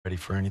Ready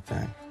for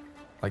anything,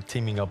 like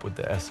teaming up with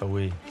the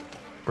SOE,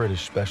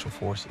 British Special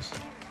Forces.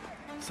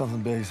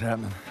 Something big's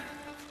happening.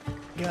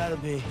 Gotta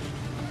be.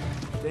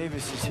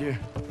 Davis is here.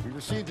 We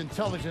received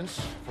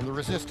intelligence from the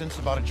Resistance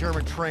about a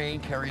German train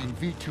carrying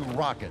V2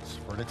 rockets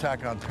for an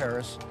attack on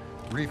Paris,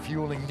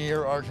 refueling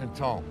near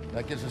Argenton.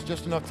 That gives us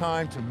just enough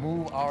time to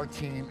move our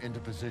team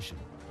into position.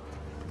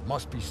 It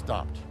must be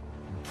stopped.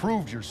 You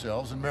proved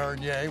yourselves in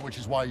Marigny, which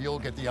is why you'll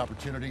get the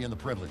opportunity and the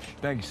privilege.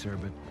 Thank you, sir,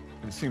 but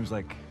it seems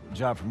like a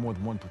job for more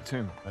than one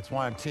platoon. That's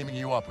why I'm teaming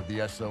you up with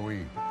the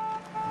SOE.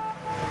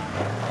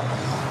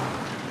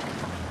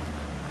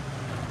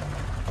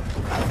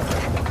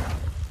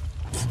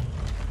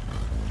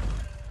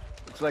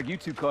 Looks like you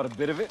two caught a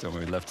bit of it. Don't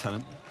worry,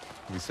 Lieutenant.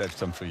 We saved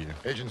some for you.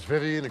 Agents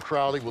Vivian and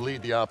Crowley will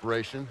lead the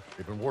operation.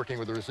 They've been working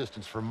with the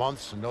Resistance for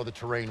months and know the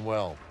terrain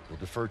well. We'll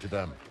defer to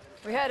them.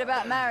 We heard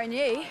about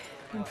Marigny.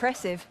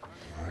 Impressive.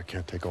 I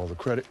can't take all the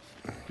credit.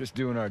 Just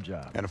doing our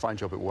job. And a fine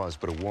job it was,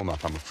 but a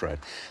warm-up, I'm afraid.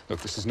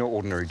 Look, this is no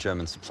ordinary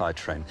German supply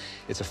train.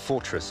 It's a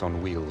fortress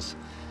on wheels.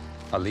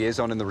 Our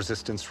liaison in the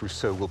Resistance,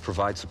 Rousseau, will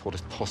provide support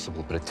if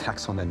possible, but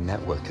attacks on their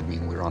network could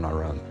mean we're on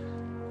our own.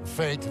 The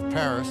fate of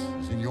Paris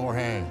is in your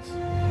hands.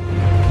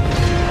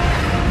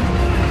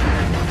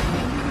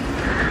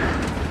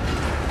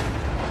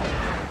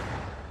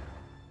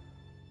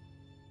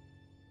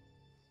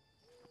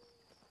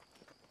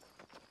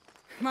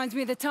 Reminds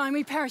me of the time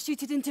we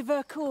parachuted into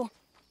Vercors.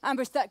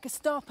 Ambushed that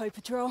Gestapo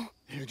patrol.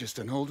 You're just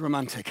an old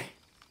romantic.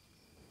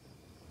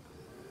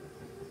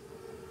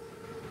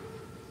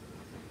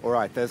 All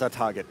right, there's our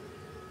target.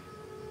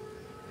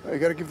 You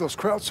gotta give those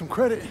crowds some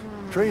credit.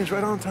 Train's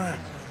right on time.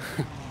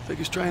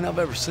 Biggest train I've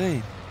ever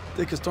seen.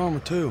 Thickest armor,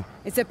 too.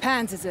 It's a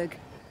Panzerzug.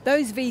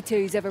 Those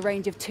V2s have a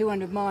range of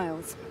 200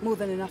 miles. More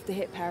than enough to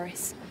hit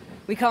Paris.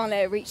 We can't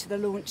let it reach the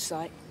launch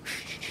site.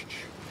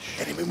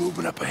 Enemy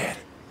movement up ahead.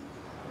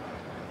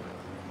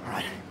 All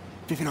right,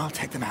 Vivian, I'll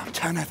take them out.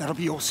 Turner, that'll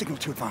be your signal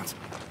to advance.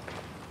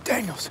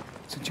 Daniels,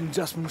 since you and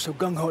Zussman were so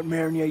gung-ho at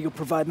Marigny, you'll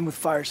provide them with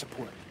fire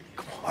support.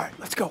 Come on, all right,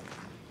 let's go.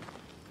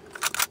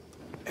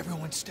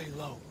 Everyone stay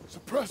low.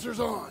 Suppressors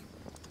on.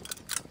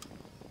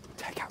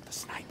 Take out the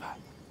sniper.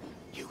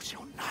 Use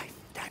your knife,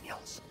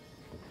 Daniels.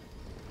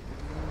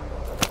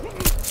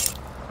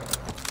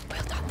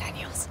 Well done,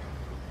 Daniels.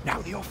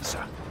 Now the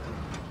officer.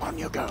 On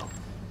you go.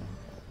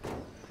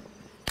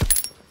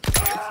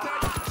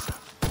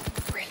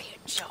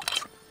 Brilliant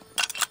shot.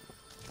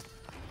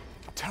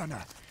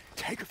 Turner,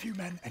 take a few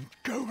men and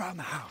go around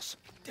the house.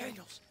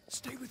 Daniels,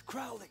 stay with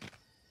Crowley.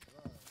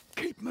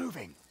 Keep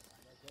moving.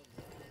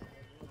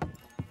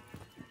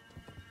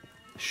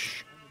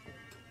 Shh.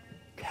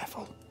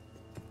 Careful.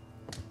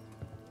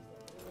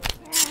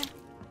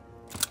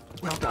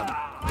 Well done.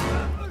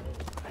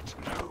 Let's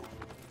move.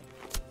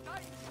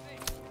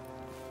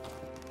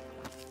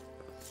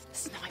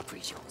 Sniper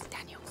is yours,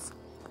 Daniels.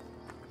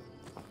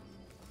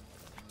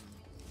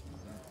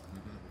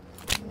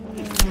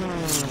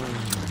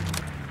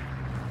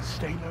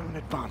 Stay low and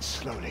advance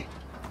slowly.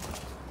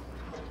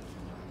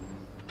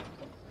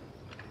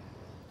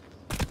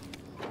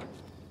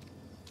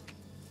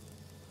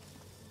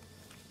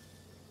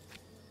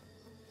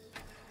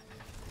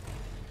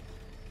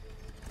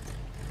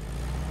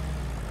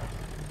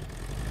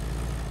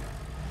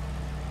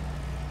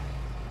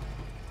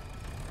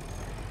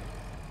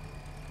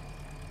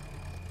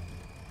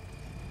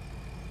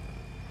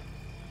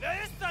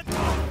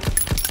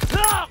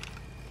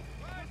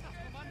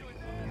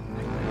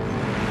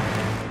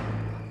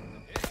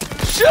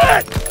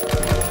 Shit!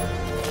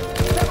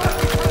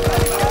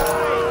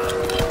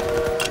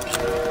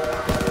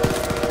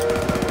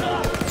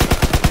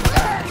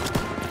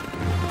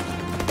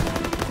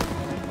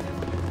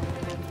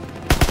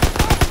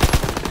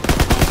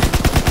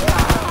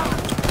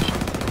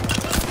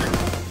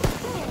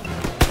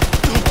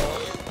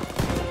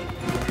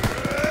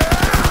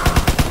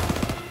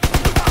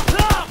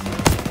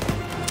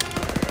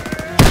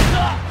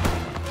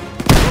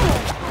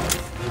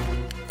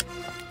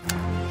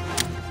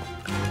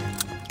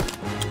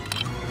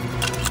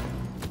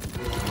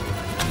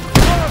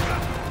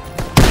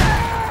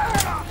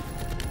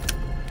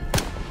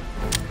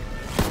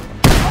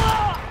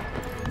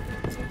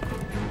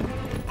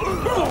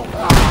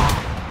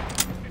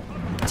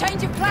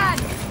 Change of plan!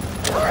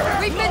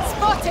 We've been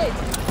spotted!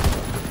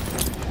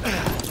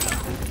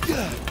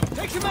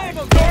 Take some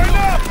angle! Going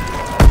up!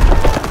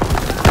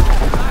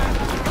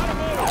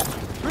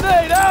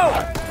 Grenade out!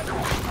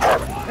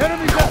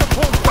 Enemies at the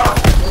post!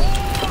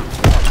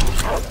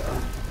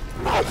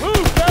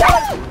 Move,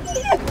 guys!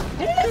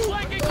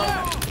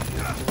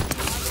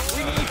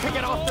 We need to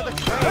get off to the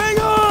train. Hang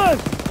on!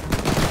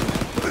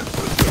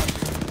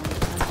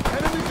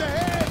 Enemies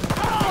ahead!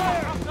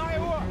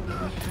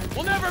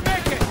 We'll never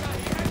make it.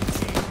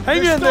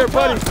 Hang in there,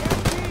 buddy!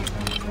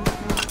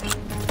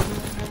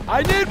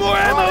 I need more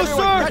ammo,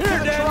 sir!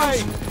 Here,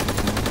 Daniels!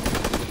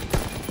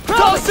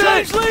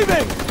 Crowley's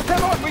leaving!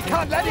 Come on, we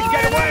can't let him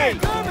get away.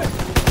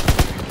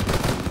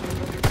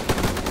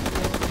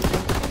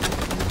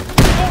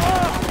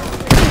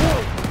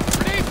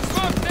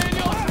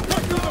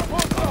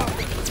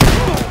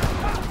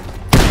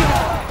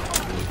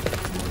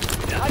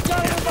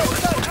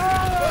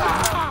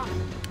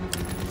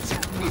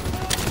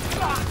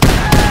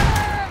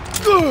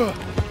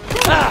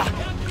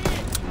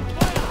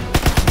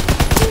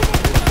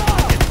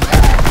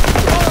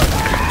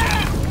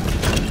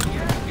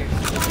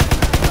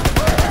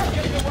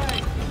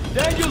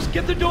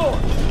 the door!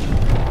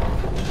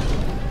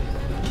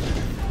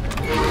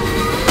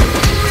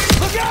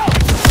 Look out!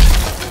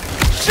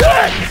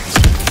 Shit!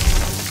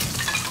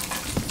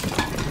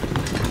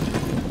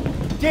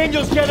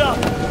 Daniels, get up!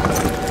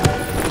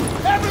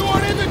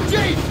 Everyone in the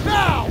Jeep,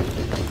 now!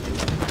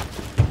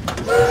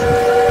 We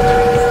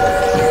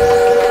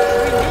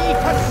need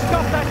to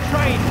stop that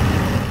train!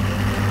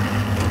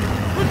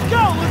 Let's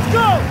go, let's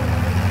go!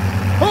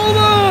 Hold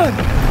on!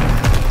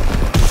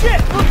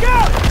 Shit, look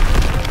out!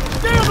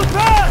 Stay on the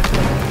path!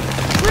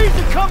 Trees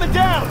are coming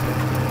down!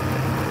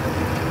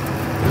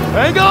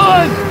 Hang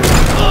on!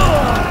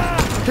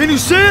 Can you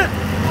see it?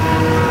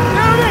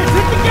 There it is!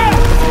 Hit the gas!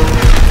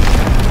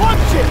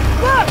 Punch it!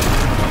 Left!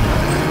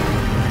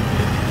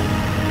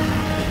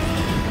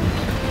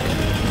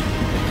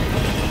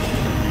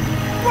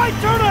 Right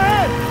turn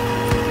ahead!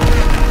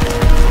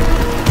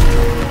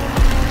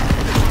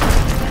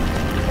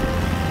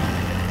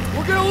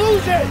 We're gonna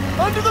lose it!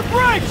 Under the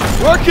bridge!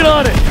 Working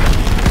on it!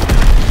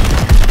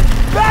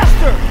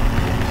 Faster!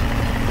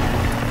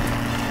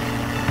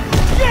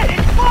 Shit!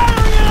 It's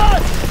firing at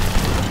us!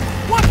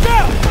 Watch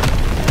out!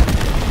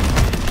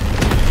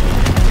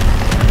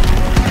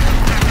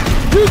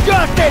 You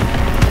got this!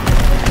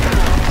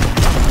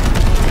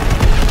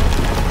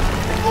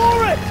 Floor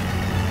it!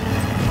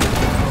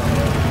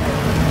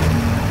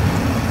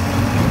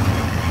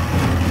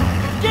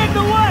 Get in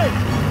the way!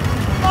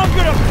 I'm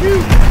gonna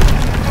puke!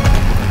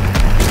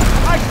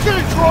 I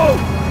should've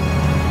drove!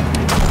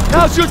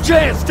 Now's your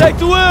chance! Take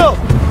the wheel!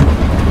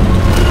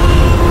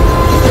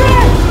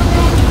 Shit!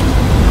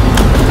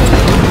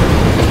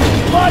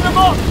 Line them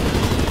up!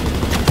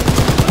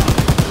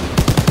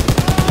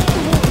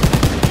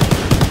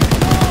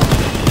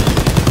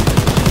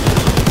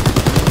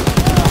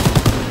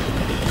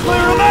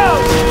 Clear them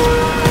out!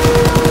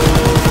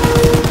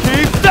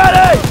 Keep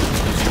steady!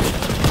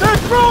 They're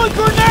throwing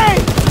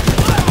grenades!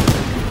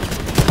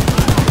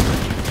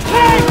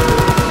 Hey!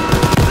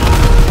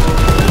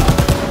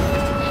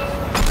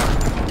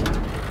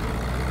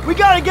 We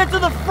gotta get to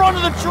the front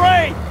of the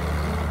train!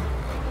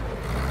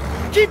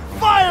 Keep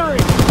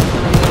firing!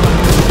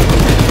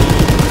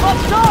 Up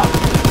top!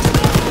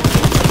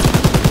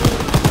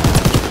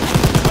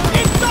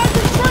 Inside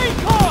the train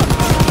car!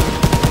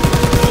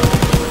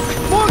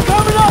 More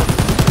coming up!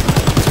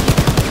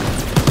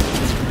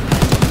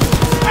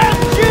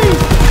 SG!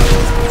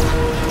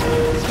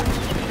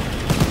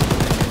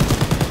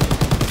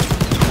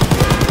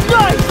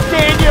 Nice,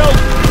 Daniel!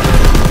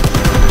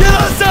 Get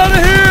us out of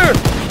here!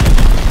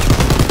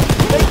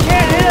 They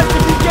can't hit us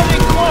if we get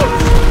in close!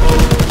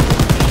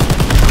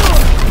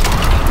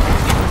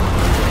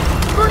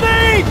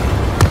 Grenade!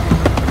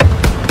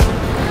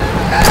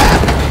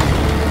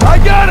 I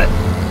got it!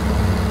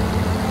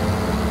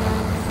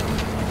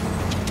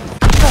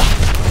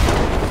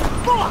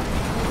 Fuck!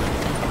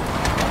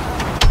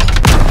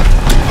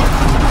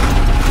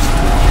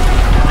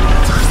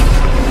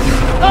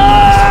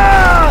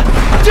 Ah!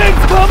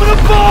 Thing's coming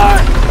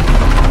apart!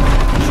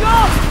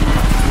 Jump!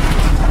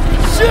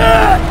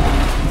 Shit!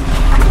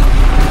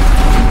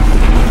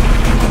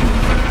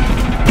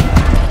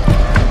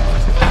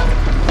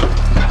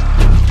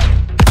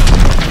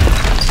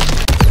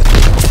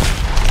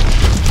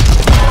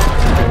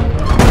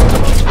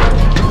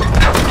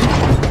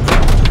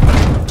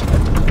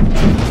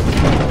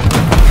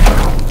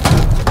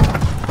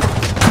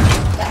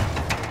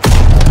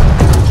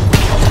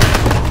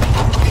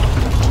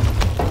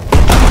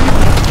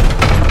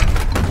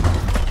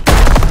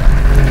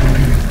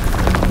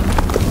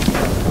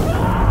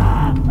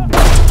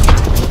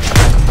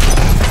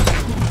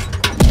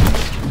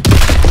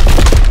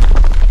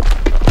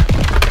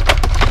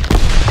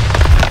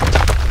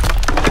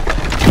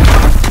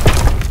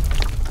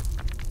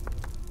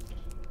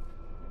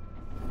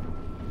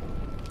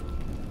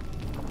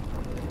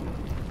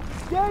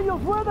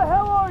 Daniels, where the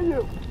hell are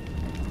you?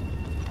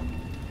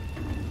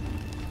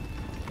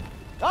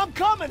 I'm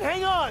coming,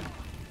 hang on!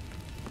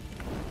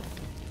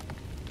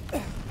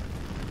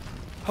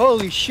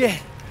 Holy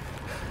shit.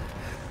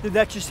 Did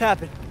that just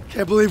happen?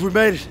 Can't believe we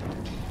made it.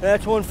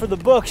 That's one for the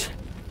books.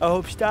 I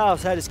hope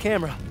Stiles had his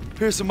camera.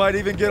 Pearson might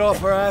even get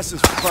off our asses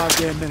for 5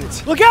 damn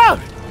minutes. Look out!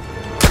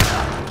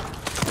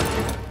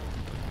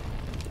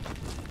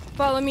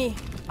 Follow me.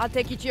 I'll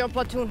take you to your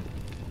platoon.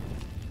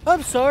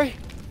 I'm sorry.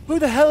 Who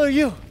the hell are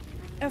you?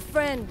 A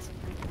friend.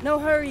 No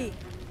hurry.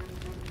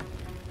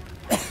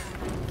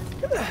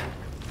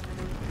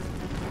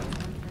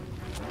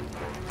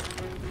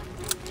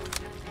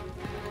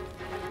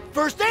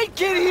 First aid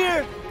kit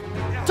here!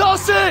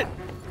 Toss it!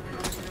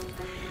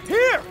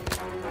 Here!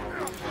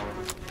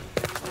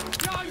 Let's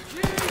go, let's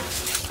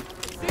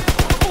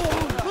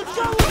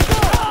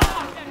go!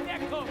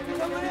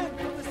 Coming in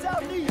from the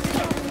southeast!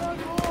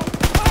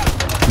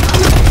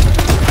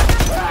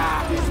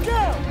 He's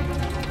down!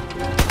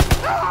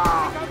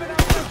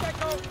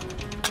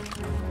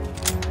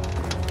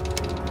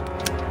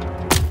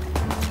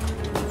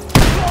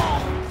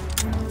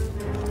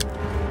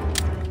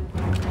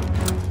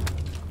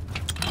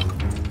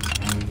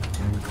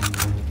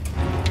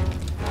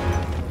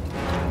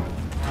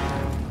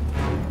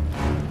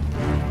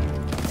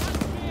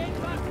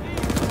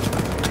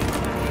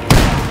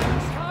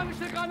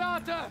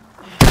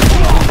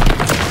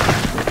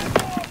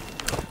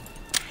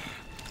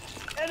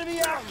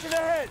 Action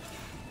ahead!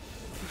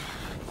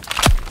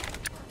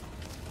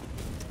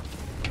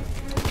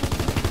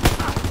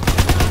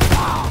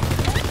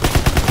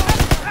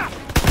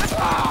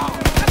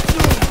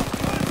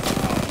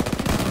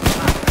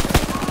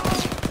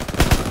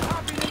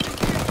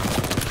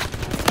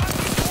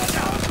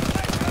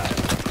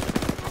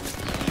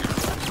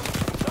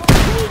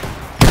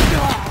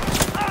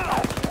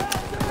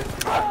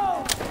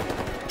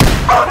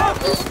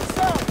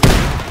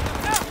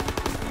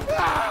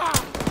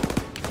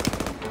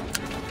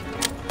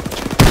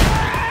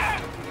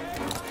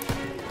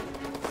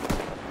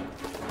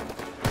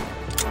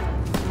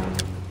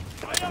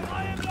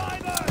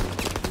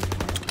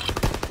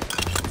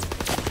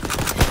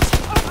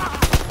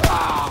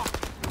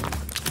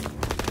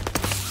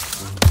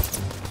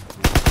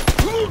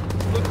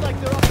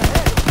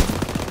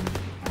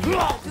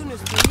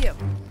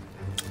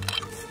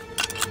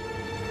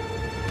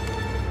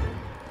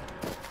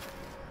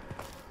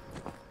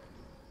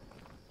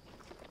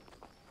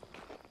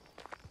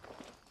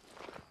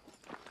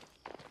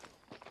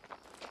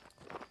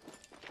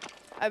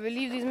 I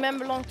believe these men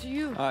belong to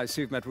you. I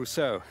see you've met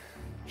Rousseau.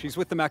 She's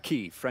with the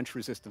Marquis, French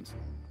resistance.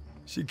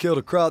 She killed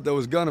a crowd that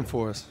was gunning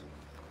for us.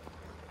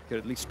 Could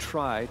at least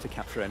try to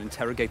capture and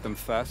interrogate them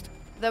first.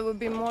 There would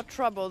be more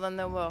trouble than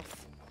they're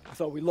worth. I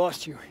thought we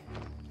lost you.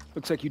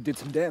 Looks like you did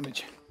some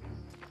damage.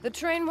 The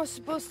train was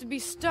supposed to be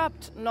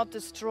stopped, not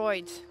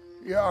destroyed.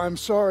 Yeah, I'm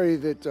sorry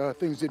that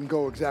things didn't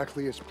go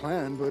exactly as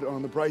planned, but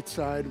on the bright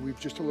side, we've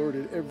just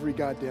alerted every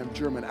goddamn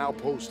German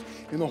outpost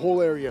in the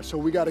whole area, so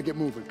we gotta get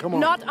moving. Come on.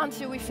 Not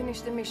until we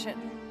finish the mission.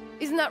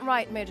 Isn't that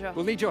right, Major?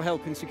 We'll need your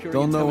help in securing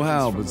Don't know intelligence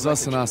how, from but the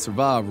Zus and I wreckage.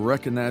 survived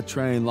wrecking that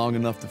train long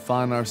enough to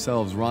find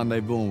ourselves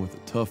rendezvousing with a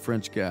tough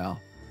French gal.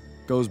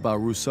 Goes by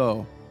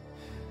Rousseau.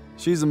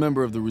 She's a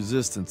member of the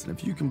Resistance, and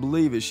if you can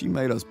believe it, she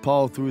made us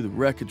paw through the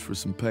wreckage for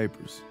some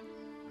papers.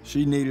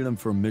 She needed them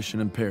for a mission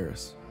in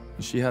Paris,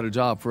 and she had a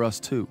job for us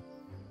too.